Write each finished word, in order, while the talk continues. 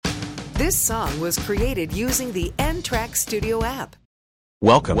This song was created using the N-Track Studio app.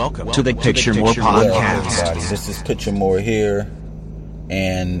 Welcome to the Picture More podcast. Everybody, this is Picture More here,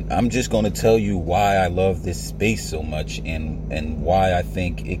 and I'm just going to tell you why I love this space so much, and why I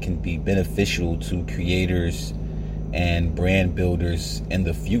think it can be beneficial to creators and brand builders in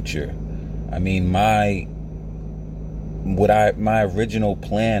the future. I mean, my original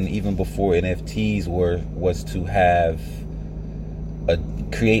plan, even before NFTs, was to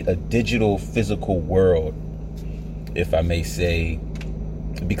create a digital physical world, if I may say,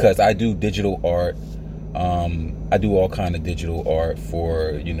 because I do digital art. I do all kind of digital art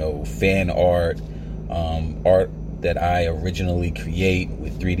for, fan art, art that I originally create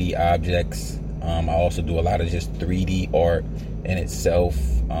with 3D objects. I also do a lot of just 3D art in itself.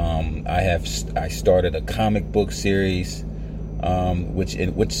 I started a comic book series,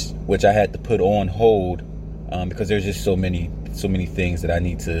 which I had to put on hold because there's just so many things that I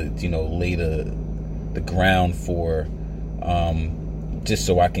need to lay the ground for, just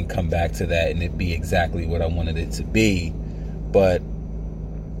so I can come back to that and it be exactly what I wanted it to be. But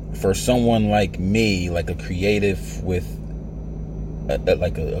for someone like me, like a creative with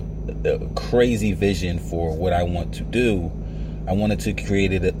a crazy vision for what I want to do, I wanted to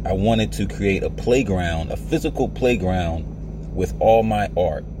create a playground, a physical playground with all my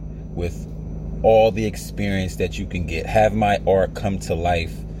art, with all the experience that you can get. Have my art come to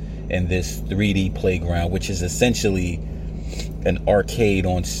life in this 3D playground, which is essentially an arcade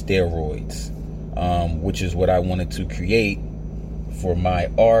on steroids, which is what I wanted to create for my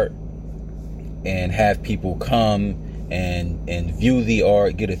art, and have people come and view the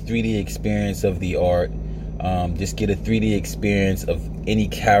art, get a 3D experience of the art, just get a 3D experience of any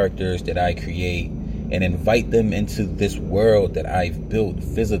characters that I create, and invite them into this world that I've built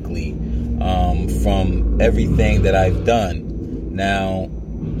physically, from everything that I've done. Now,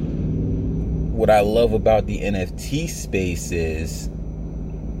 what I love about the NFT space is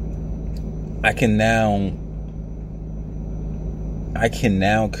I can now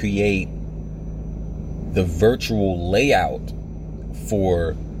create the virtual layout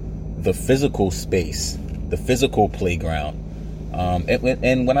for the physical space, the physical playground.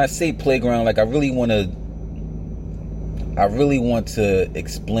 And when I say playground, like I really want to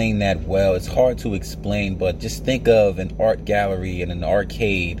explain that well. It's hard to explain, but just think of an art gallery and an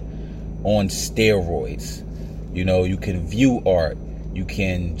arcade on steroids. You can view art, you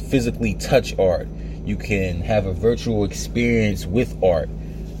can physically touch art, you can have a virtual experience with art.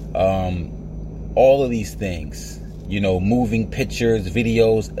 All of these things, moving pictures,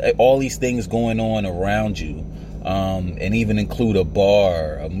 videos, all these things going on around you, and even include a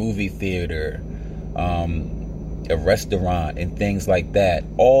bar, a movie theater, a restaurant, and things like that,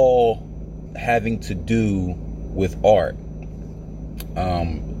 all having to do with art.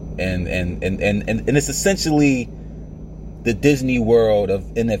 And it's essentially the Disney World of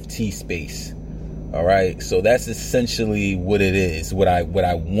NFT space. All right, so that's essentially what it is, what I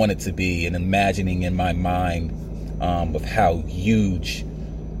want it to be, and imagining in my mind of how huge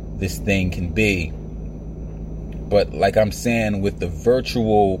this thing can be. But like I'm saying, with the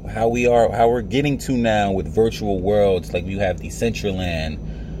virtual, how we're getting to now with virtual worlds, like you have Decentraland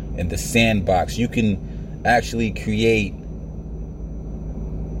and the Sandbox, you can actually create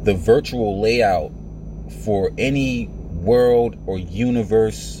the virtual layout for any world or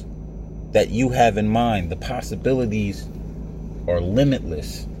universe that you have in mind. The possibilities are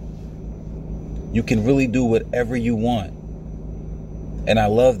limitless. You can really do whatever you want. And I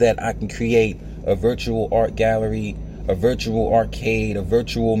love that I can create a virtual art gallery, a virtual arcade, a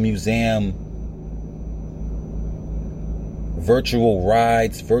virtual museum, virtual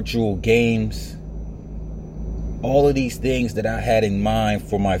rides, virtual games. All of these things that I had in mind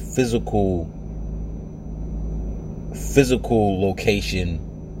for my physical location,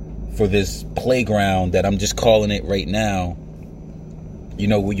 for this playground that I'm just calling it right now,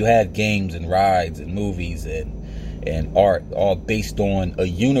 where you have games and rides and movies and art, all based on a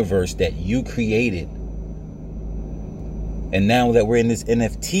universe that you created. And now that we're in this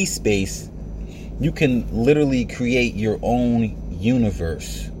NFT space, you can literally create your own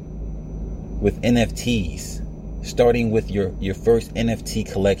universe with NFTs, starting with your first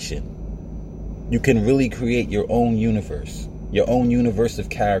NFT collection. You can really create your own universe of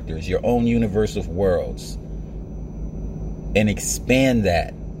characters, your own universe of worlds, and expand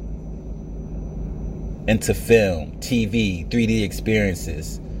that into film, TV, 3D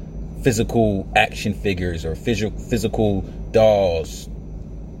experiences, physical action figures or physical dolls.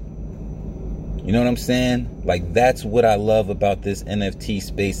 You know what I'm saying? Like, that's what I love about this NFT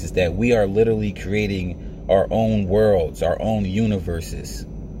space, is that we are literally creating our own worlds, our own universes.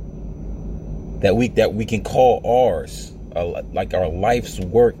 that we can call ours, like our life's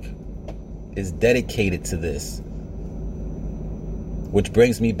work is dedicated to this. Which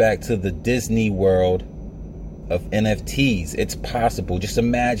brings me back to the Disney world of NFTs. It's possible. Just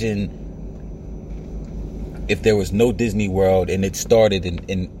imagine if there was no Disney World and it started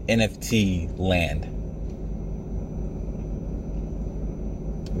in NFT land.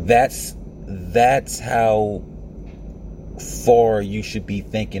 That's how far you should be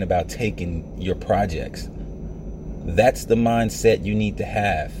thinking about taking your projects. That's the mindset you need to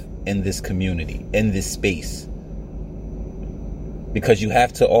have in this community, in this space. Because you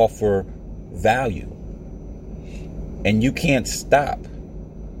have to offer value. And you can't stop.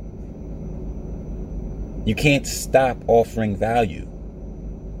 You can't stop offering value.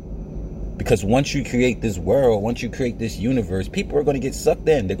 Because once you create this world, once you create this universe, people are going to get sucked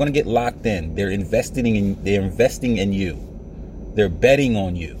in. They're going to get locked in. They're investing in you. They're betting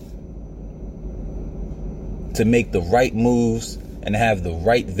on you to make the right moves and have the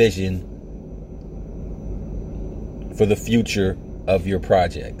right vision for the future of your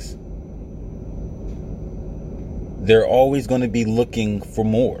projects. They're always going to be looking for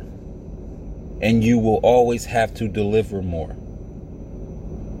more, and you will always have to deliver more.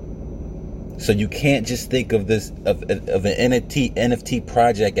 So you can't just think of this of an NFT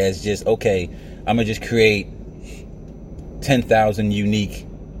project as just, okay, I'm gonna just create 10,000 unique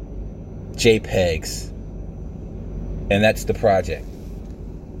JPEGs, and that's the project,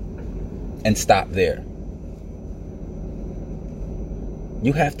 and stop there.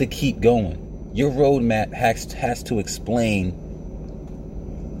 You have to keep going. Your roadmap has to explain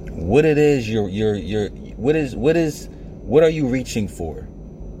what it is what are you reaching for?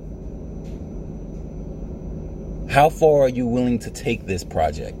 How far are you willing to take this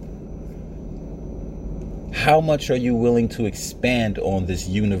project? How much are you willing to expand on this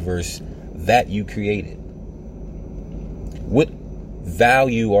universe that you created? What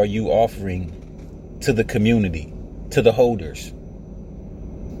value are you offering to the community, to the holders?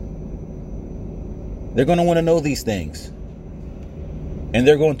 They're going to want to know these things. And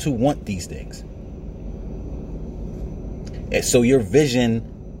they're going to want these things. And so your vision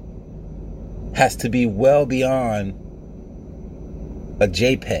has to be well beyond a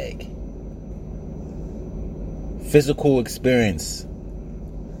JPEG. Physical experience,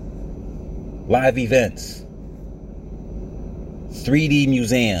 live events, 3D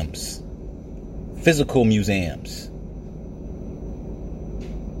museums, physical museums,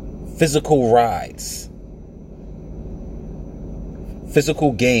 physical rides,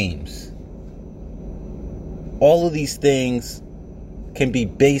 physical games. All of these things can be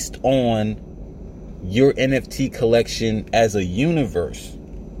based on your NFT collection as a universe.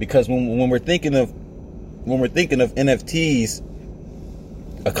 Because when we're thinking of NFTs,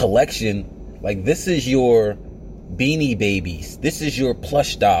 a collection, like, this is your Beanie Babies, this is your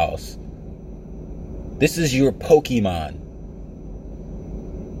plush dolls, this is your Pokemon.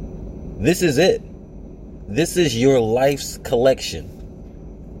 This is it. This is your life's collection.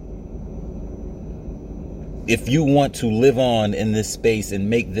 If you want to live on in this space and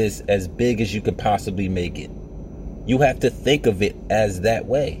make this as big as you could possibly make it, you have to think of it as that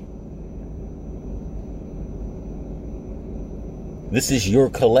way. This is your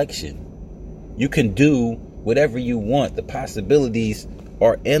collection. You can do whatever you want. The possibilities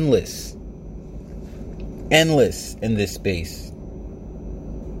are endless. Endless in this space.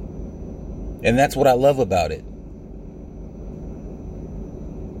 And that's what I love about it.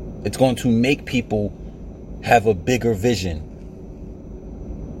 It's going to make people have a bigger vision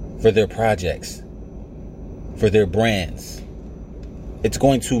for their projects, for their brands. It's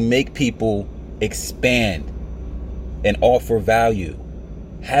going to make people expand and offer value,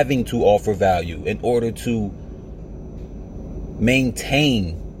 having to offer value in order to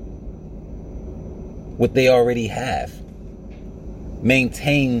maintain what they already have.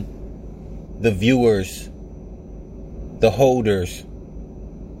 Maintain the viewers, the holders,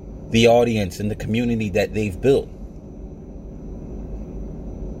 the audience, and the community that they've built.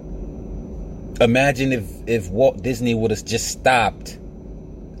 Imagine if Walt Disney would have just stopped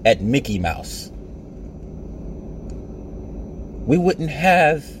at Mickey Mouse. We wouldn't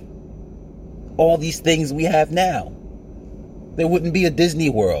have all these things we have now. There wouldn't be a Disney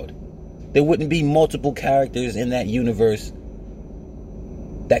World. There wouldn't be multiple characters in that universe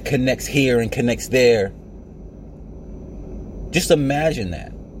that connects here and connects there. Just imagine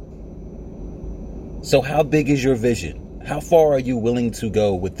that. So how big is your vision? How far are you willing to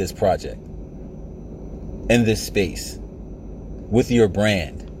go with this project? In this space? With your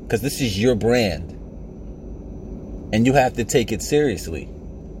brand? Because this is your brand. And you have to take it seriously.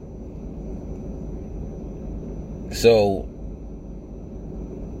 So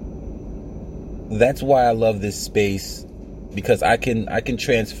that's why I love this space, because I can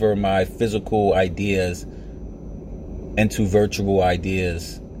transfer my physical ideas into virtual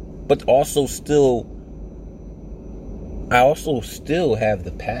ideas, but I also still have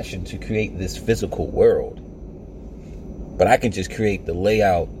the passion to create this physical world. But I can just create the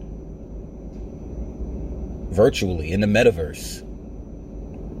layout virtually in the metaverse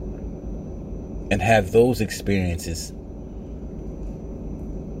and have those experiences,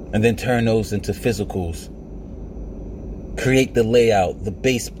 and then turn those into physicals. Create the layout, the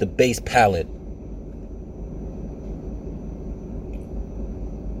base palette,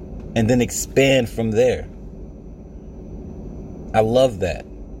 and then expand from there. I love that.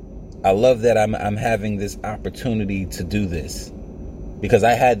 I love that I'm having this opportunity to do this, because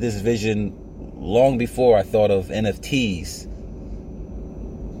I had this vision long before I thought of NFTs.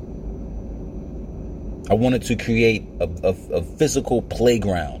 I wanted to create a physical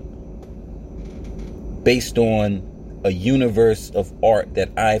playground based on a universe of art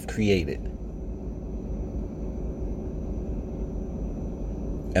that I've created.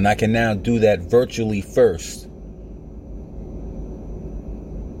 And I can now do that virtually first,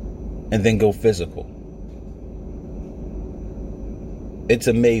 and then go physical. It's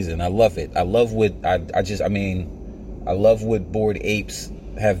amazing. I love it. I love what I love what Bored Apes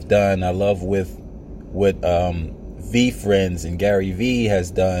have done. I love what VeeFriends and Gary Vee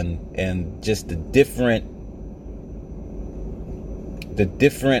has done, and just the different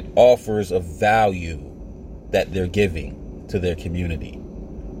offers of value that they're giving to their community.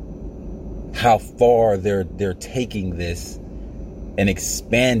 How far they're taking this and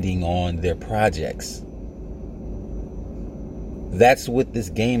expanding on their projects. That's what this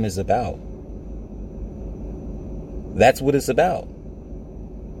game is about. That's what it's about.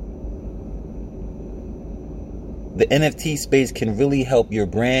 The NFT space can really help your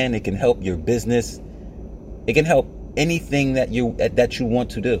brand. It can help your business. It can help anything that you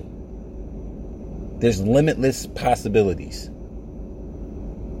want to do. There's limitless possibilities.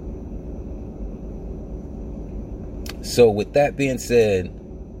 So with that being said,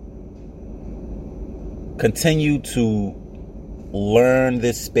 continue to learn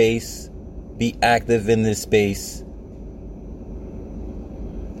this space, be active in this space,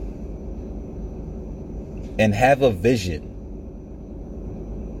 and have a vision,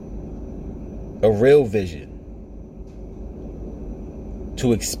 a real vision,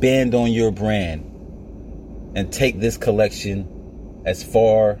 to expand on your brand and take this collection as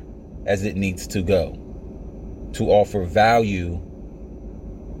far as it needs to go, to offer value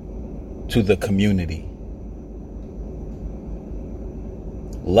to the community.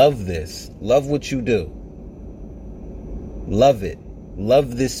 Love this. Love what you do. Love it.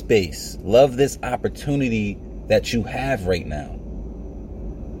 Love this space. Love this opportunity that you have right now.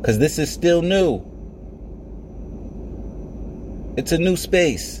 Because this is still new. It's a new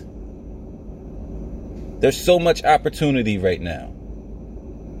space. There's so much opportunity right now.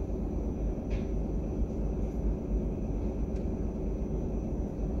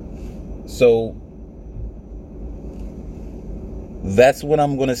 So that's what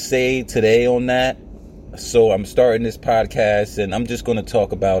I'm going to say today on that. So I'm starting this podcast, and I'm just going to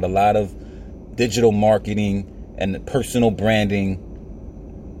talk about a lot of digital marketing and personal branding,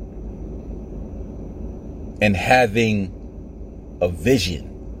 and having a vision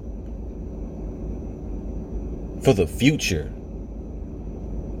for the future.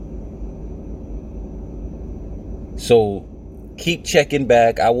 So keep checking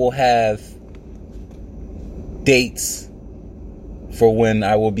back. I will have dates for when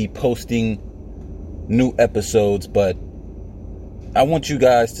I will be posting new episodes, but I want you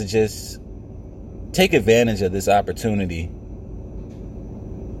guys to just take advantage of this opportunity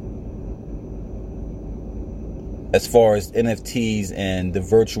as far as NFTs and this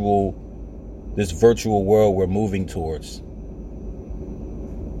virtual world we're moving towards.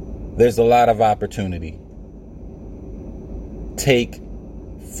 There's a lot of opportunity. Take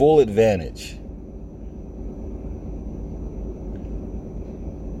full advantage.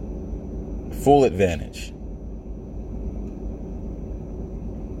 Full advantage.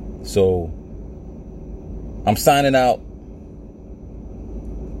 So I'm signing out.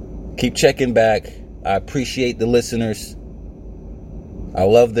 Keep checking back. I appreciate the listeners. I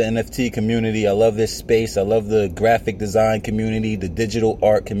love the NFT community. I love this space. I love the graphic design community, the digital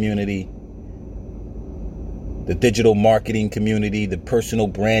art community, the digital marketing community, the personal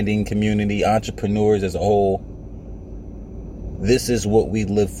branding community, entrepreneurs as a whole. This is what we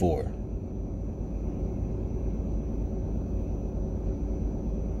live for.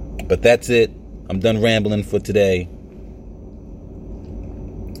 But that's it. I'm done rambling for today.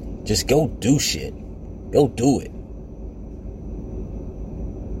 Just go do shit. Go do it.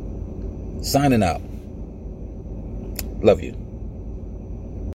 Signing out. Love you.